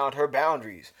around her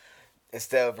boundaries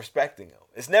instead of respecting them.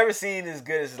 It's never seen as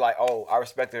good as like, oh, I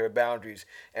respected her boundaries,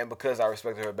 and because I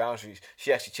respected her boundaries,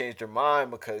 she actually changed her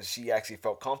mind because she actually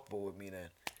felt comfortable with me then.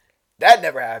 That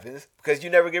never happens because you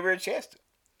never give her a chance to.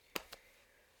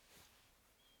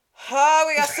 Oh,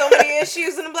 we got so many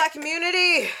issues in the black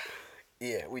community.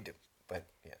 Yeah, we do. But,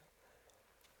 yeah.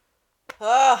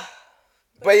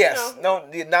 But yes,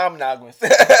 non-monogamous.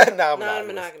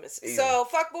 Non-monogamous. So,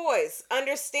 fuck boys.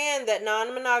 Understand that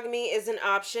non-monogamy is an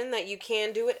option, that you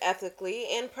can do it ethically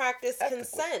and practice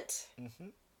consent. Mm-hmm.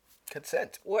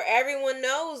 Consent. Where everyone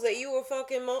knows that you were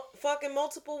fucking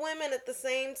multiple women at the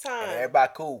same time. And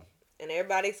everybody cool. And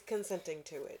everybody's consenting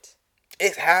to it.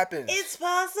 It happens. It's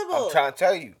possible. I'm trying to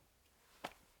tell you.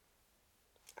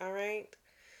 All right.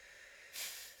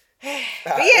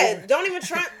 But yeah, don't even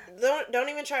try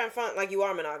and front like you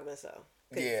are monogamous though.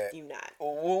 Yeah, you not.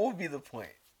 What would be the point?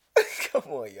 Come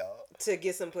on, y'all. To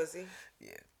get some pussy.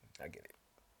 Yeah, I get it.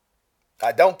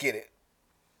 I don't get it,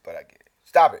 but I get it.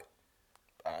 Stop it.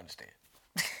 I understand.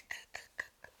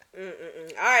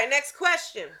 All right, next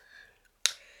question.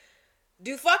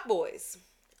 Do fuckboys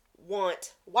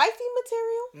want wifey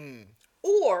material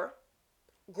or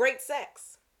great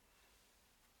sex?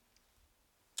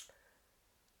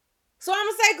 So I'm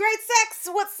going to say great sex.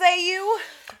 What say you?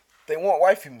 They want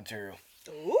wifey material.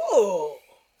 Ooh.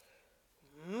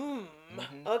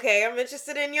 Okay, I'm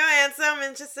interested in your answer.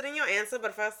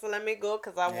 But first, let me go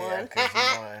because I won.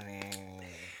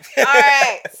 All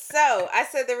right. So I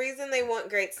said the reason they want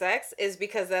great sex is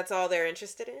because that's all they're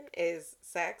interested in is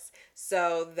sex.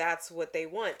 So that's what they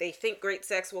want. They think great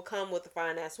sex will come with a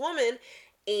fine ass woman,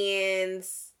 and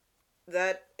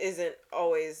that isn't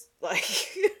always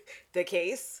like the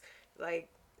case. Like,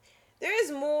 there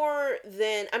is more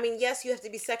than, yes, you have to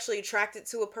be sexually attracted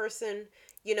to a person,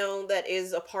 that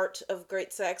is a part of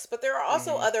great sex. But there are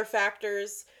also other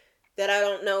factors that I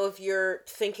don't know if you're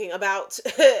thinking about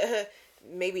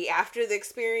maybe after the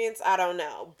experience. I don't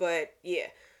know. But, yeah.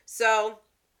 So,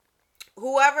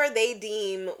 whoever they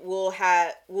deem will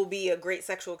be a great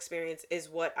sexual experience is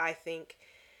what I think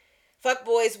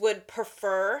fuckboys would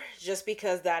prefer, just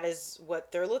because that is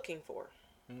what they're looking for.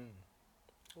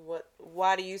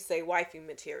 Why do you say wifey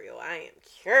material? I am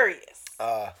curious.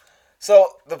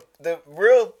 So the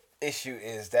real issue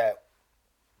is that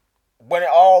when it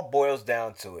all boils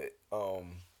down to it,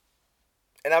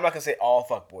 and I'm not gonna say all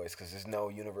fuckboys because there's no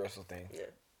universal thing. Yeah.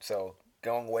 So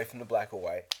going away from the black or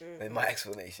white in my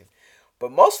explanation,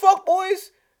 but most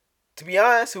fuckboys, to be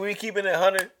honest, who we keeping it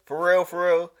 100 for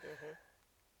real,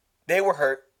 they were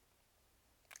hurt,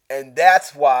 and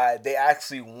that's why they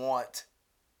actually want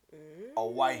a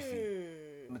wifey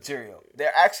material.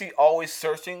 They're actually always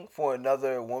searching for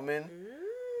another woman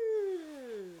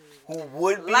who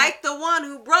would be like the one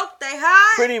who broke their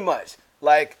heart. Pretty much.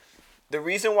 Like, the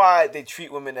reason why they treat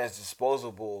women as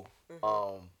disposable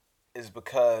is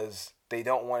because they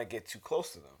don't want to get too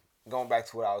close to them. Going back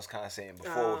to what I was kind of saying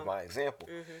before with my example.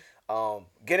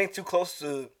 Getting too close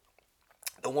to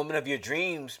the woman of your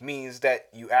dreams means that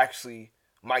you actually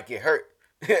might get hurt.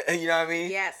 You know what I mean?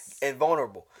 Yes. And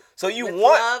vulnerable. So with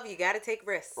love, you got to take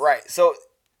risks. Right. So,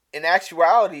 in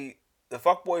actuality, the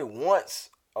fuckboy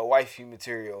wants a wifey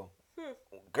material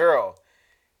girl.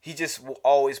 He just will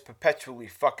always perpetually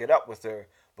fuck it up with her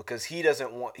because he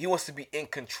wants to be in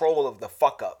control of the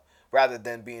fuck up rather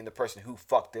than being the person who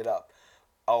fucked it up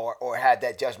or had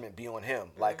that judgment be on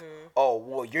him. Like, oh,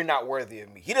 well, you're not worthy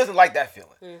of me. He doesn't like that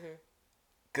feeling.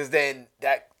 Because then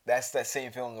that's that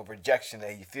same feeling of rejection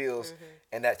that he feels,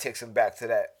 and that takes him back to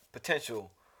that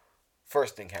potential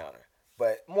first encounter.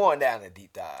 But more on that in the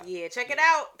deep dive. Yeah, check it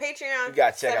out. Patreon. You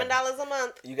gotta check $7 a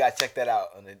month. You gotta check that out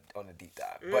on the deep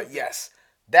dive. But yes,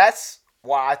 that's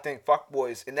why I think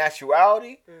fuckboys, in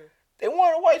actuality, they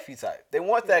want a wifey type. They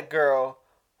want that girl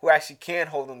who actually can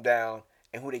hold them down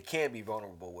and who they can be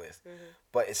vulnerable with.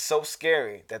 But it's so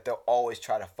scary that they'll always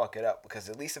try to fuck it up because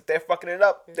at least if they're fucking it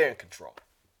up, they're in control.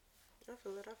 I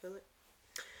feel it.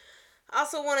 I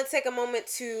also want to take a moment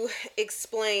to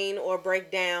explain or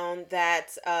break down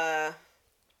that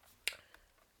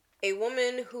a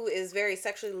woman who is very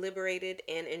sexually liberated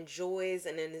and enjoys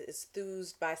and is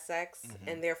enthused by sex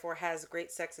and therefore has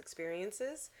great sex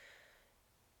experiences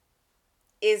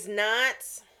is not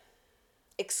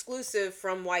exclusive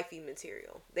from wifey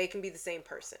material. They can be the same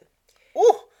person.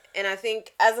 Ooh. And I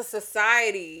think as a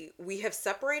society, we have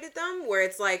separated them, where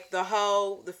it's like the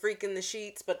hoe, the freak in the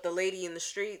sheets, but the lady in the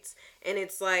streets. And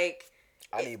it's like,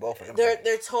 I need both of them.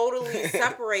 They're totally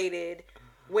separated,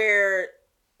 where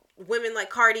women like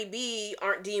Cardi B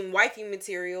aren't deemed wifey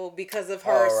material because of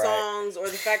her songs or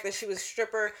the fact that she was a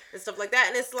stripper and stuff like that.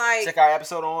 And it's like, check our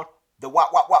episode on the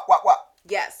what.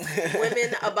 Yes,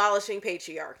 women abolishing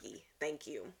patriarchy. Thank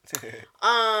you.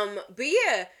 But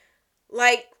yeah,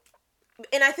 like,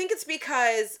 and I think it's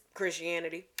because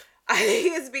Christianity. I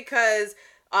think it's because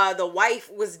the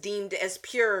wife was deemed as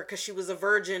pure because she was a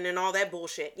virgin and all that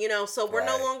bullshit. You know, so we're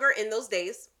no longer in those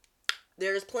days.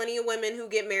 There's plenty of women who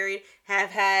get married, have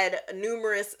had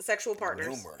numerous sexual partners.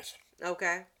 Numerous.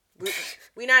 Okay.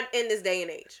 We're not in this day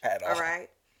and age. At all. All right.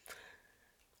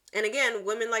 And again,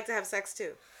 women like to have sex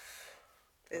too.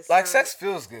 It's like, sex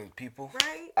feels good, people.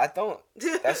 Right? I don't.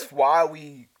 That's why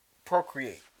we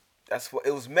procreate. That's what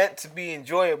it was meant to be,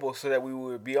 enjoyable, so that we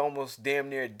would be almost damn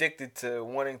near addicted to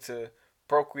wanting to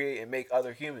procreate and make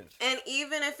other humans. And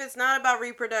even if it's not about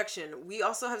reproduction, we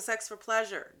also have sex for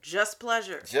pleasure. Just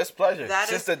pleasure. Just pleasure.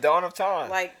 Since the dawn of time.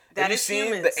 Like, that have you is seen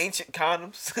humans. the ancient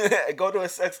condoms? Go to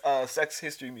a sex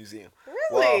history museum.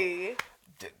 Really? Well,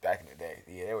 back in the day.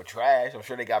 Yeah, they were trash. I'm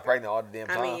sure they got pregnant all the damn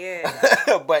time. I mean,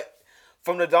 yeah. But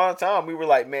from the dawn of time, we were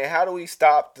like, man, how do we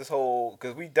stop this whole...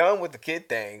 Because we done with the kid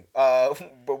thing,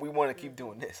 but we want to keep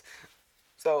doing this.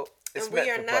 So... And we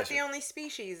are not the only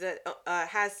species that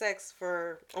has sex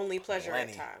for only pleasure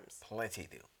at times. Plenty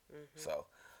do. Mm-hmm. So,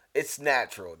 it's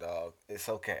natural, dog. It's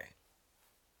okay.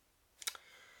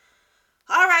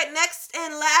 All right, next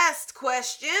and last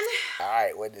question. All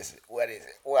right, what is it? What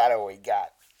do we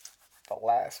got? The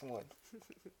last one.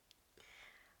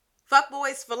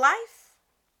 Fuckboys for life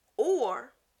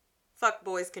or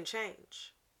fuckboys can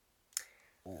change?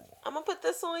 Ooh. I'm going to put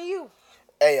this on you.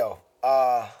 Ayo,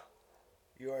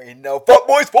 you already know.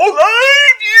 Fuckboys for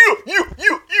life!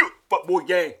 You! Fuckboy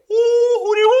gang. Ooh,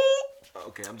 hooty hoo.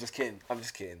 Okay, I'm just kidding.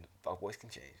 Fuckboys can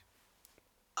change.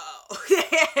 Oh,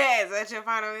 is that your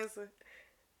final answer?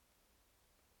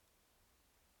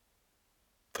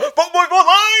 Fuckboy for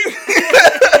life!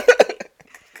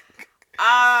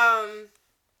 I'm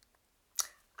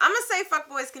going to say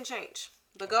fuckboys can change.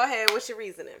 But go ahead, what's your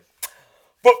reasoning?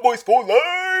 Fuckboys for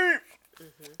life!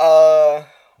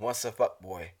 Mm-hmm. Once a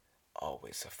fuckboy,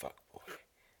 always a fuckboy.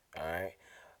 Alright?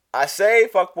 I say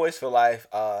fuckboys for life.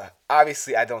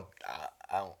 Obviously, I don't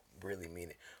really mean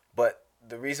it. But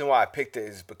the reason why I picked it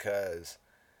is because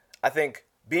I think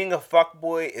being a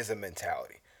fuckboy is a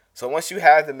mentality. So once you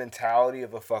have the mentality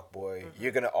of a fuckboy, mm-hmm.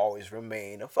 you're going to always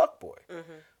remain a fuckboy.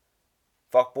 Mm-hmm.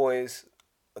 Fuckboys,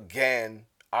 again,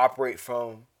 operate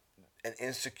from an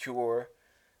insecure,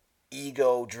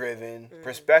 ego-driven mm-hmm.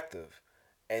 perspective.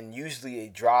 And usually a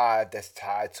drive that's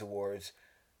tied towards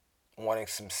wanting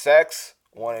some sex,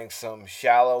 wanting some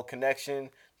shallow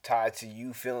connection, tied to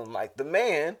you feeling like the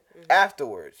man mm-hmm.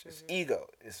 afterwards. It's mm-hmm. ego.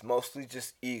 It's mostly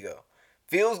just ego.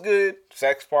 Feels good,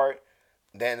 sex part.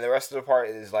 Then the rest of the part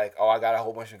is like, oh, I got a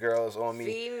whole bunch of girls on me.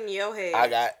 Feeding your head.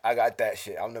 I got that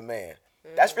shit. I'm the man.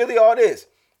 Mm-hmm. That's really all it is.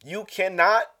 You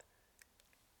cannot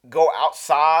go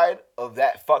outside of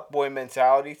that fuckboy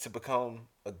mentality to become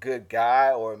a good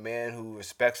guy or a man who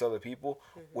respects other people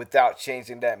mm-hmm. without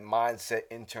changing that mindset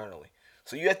internally.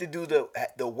 So you have to do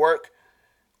the work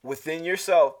within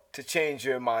yourself to change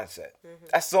your mindset. Mm-hmm.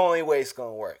 That's the only way it's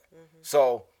going to work. Mm-hmm.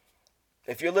 So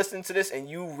if you're listening to this and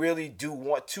you really do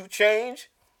want to change,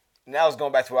 now it's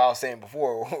going back to what I was saying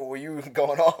before, where you were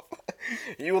going off.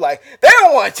 You were like, they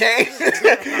don't want to change.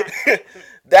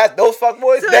 Those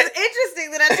fuckboys. So it's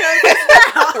interesting that I chose this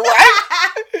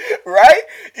now. Right?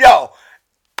 Yo,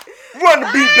 run the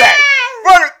beat back.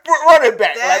 Run it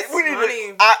back. That's like, we need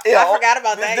funny. I forgot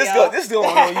about that, This is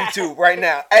going on YouTube right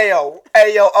now. Ayo,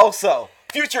 Oso.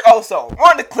 Future Oso.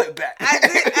 Run the clip back.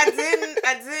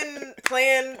 I didn't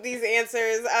plan these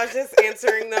answers. I was just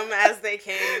answering them as they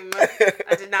came.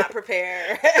 I did not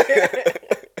prepare.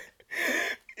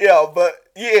 Yo, but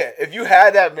yeah, if you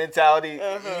had that mentality,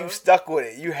 you stuck with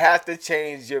it. You have to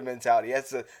change your mentality.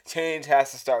 Change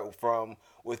has to start from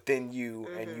within you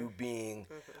mm-hmm. and you being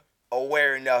mm-hmm.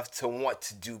 aware enough to want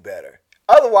to do better.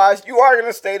 Otherwise, you are going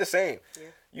to stay the same. Yeah.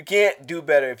 You can't do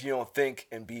better if you don't think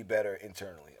and be better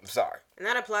internally. I'm sorry. And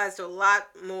that applies to a lot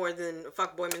more than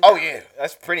fuckboy mentality. Oh, yeah.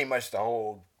 That's pretty much the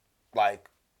whole, life.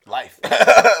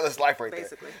 That's life right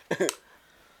Basically. There.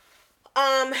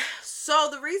 So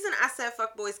the reason I said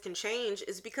fuckboys can change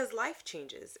is because life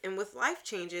changes. And with life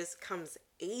changes comes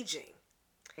aging.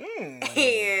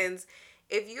 And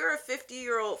if you're a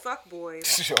 50-year-old fuckboy,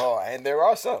 sure, and there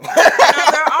are some.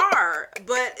 there are,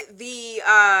 but the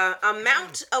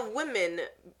amount of women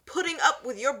putting up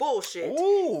with your bullshit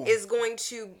is going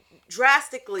to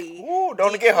drastically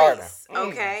don't get harder.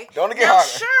 Okay? Don't get harder.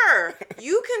 Sure,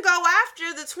 you can go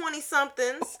after the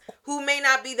 20-somethings who may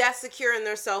not be that secure in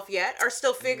themselves yet, are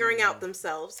still figuring out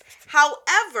themselves.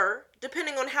 However,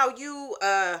 depending on how you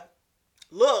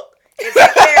look and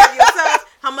take care of yourself,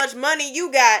 how much money you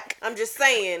got, I'm just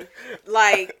saying,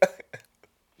 like,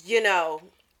 you know,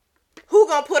 who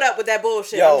gonna put up with that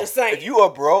bullshit? Yo, I'm just saying. If you a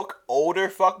broke, older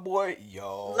fuckboy,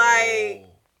 like,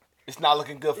 it's not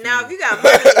looking good for you. Now, if you got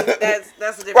money, that's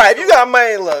a different right, if you got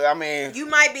money, look, I mean... You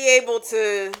might be able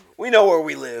to... We know where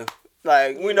we live.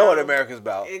 Like, we know what America's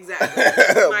about. Exactly.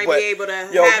 You might be able to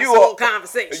have some whole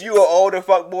conversation. If you an older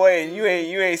fuckboy and you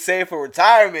ain't saved for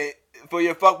retirement, for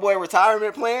your fuckboy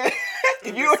retirement plan,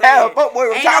 if you have a fuckboy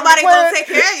retirement plan... Ain't nobody gonna take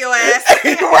care of your ass.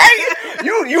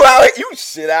 Right? You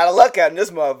shit out of luck out in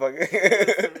this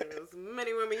motherfucker.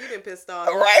 Many women you done pissed off.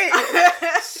 Right?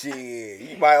 Shit.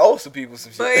 You might owe some people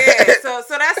some shit. But yeah, so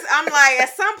that's, I'm like,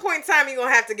 at some point in time, you're going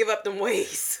to have to give up them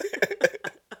ways.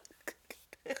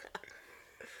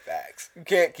 Facts. You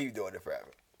can't keep doing it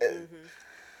forever. Mm-hmm.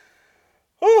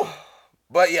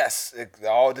 But yes, it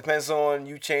all depends on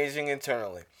you changing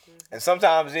internally. Mm-hmm. And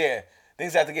sometimes,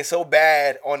 things have to get so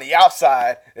bad on the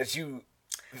outside that you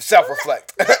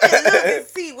self-reflect. Look and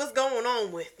see what's going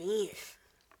on within.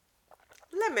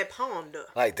 Let me ponder.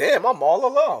 Like, damn, I'm all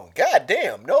alone. God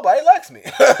damn, nobody likes me.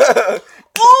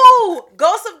 Ooh,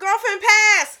 Ghost of Girlfriend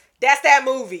Past. That's that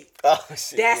movie. Oh,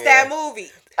 shit. That's that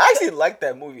movie. I actually like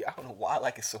that movie. I don't know why I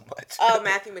like it so much.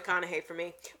 Matthew McConaughey for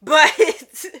me. But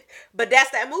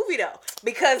that's that movie, though.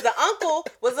 Because the uncle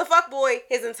was a fuckboy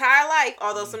his entire life,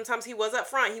 although sometimes he was up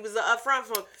front. He was an upfront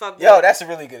fuckboy. Yo, that's a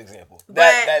really good example.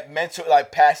 That mental,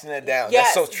 like, passing it down.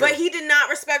 Yes, that's so true. But he did not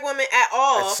respect women at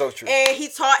all. That's so true. And he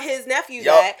taught his nephew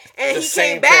that. And he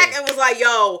came back and was like,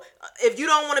 yo, if you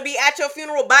don't want to be at your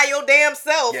funeral by your damn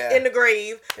self in the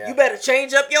grave, you better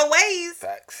change up your ways.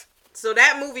 Facts. So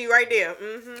that movie right there.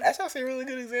 Mm-hmm. That's actually a really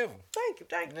good example. Thank you.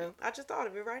 Yeah. I just thought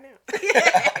of it right now.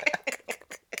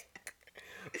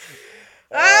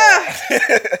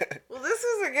 Well, this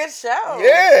was a good show.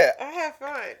 Yeah. I had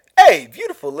fun. Hey,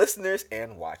 beautiful listeners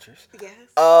and watchers. Yes.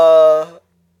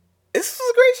 This was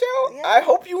a great show. Yeah. I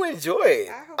hope you enjoyed.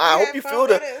 I hope you feel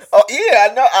the... This. Oh, yeah,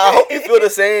 I know. I hope you feel the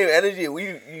same energy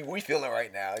we feeling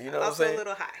right now. You know what I'm saying? A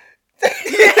little high.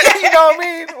 You know what I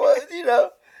mean? Well,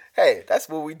 hey, that's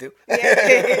what we do.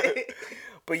 Yeah.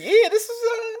 But yeah, this is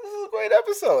a great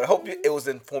episode. I hope it was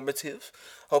informative.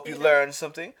 Hope you learned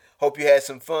something. Hope you had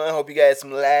some fun. Hope you got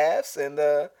some laughs. And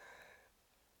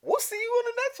we'll see you on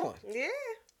the next one. Yeah.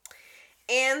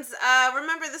 And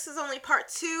remember, this is only part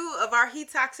 2 of our He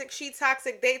Toxic, She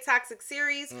Toxic, They Toxic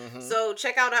series. Mm-hmm. So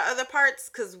check out our other parts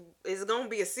because it's going to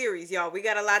be a series, y'all. We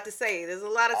got a lot to say. There's a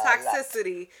lot of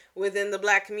toxicity within the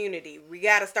black community. We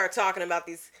got to start talking about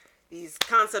these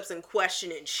concepts and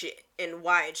questioning shit and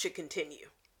why it should continue.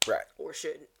 Right. Or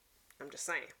shouldn't. I'm just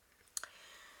saying.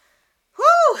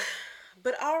 Whew.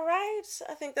 But all right.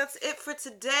 I think that's it for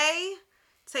today.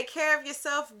 Take care of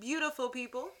yourself, beautiful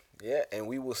people. Yeah, and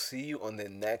we will see you on the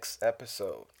next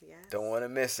episode. Yes. Don't want to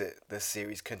miss it. The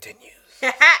series continues.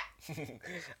 All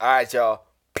right, y'all.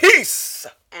 Peace.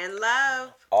 And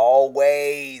love.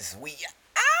 Always. We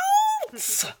out.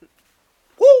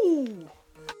 Woo.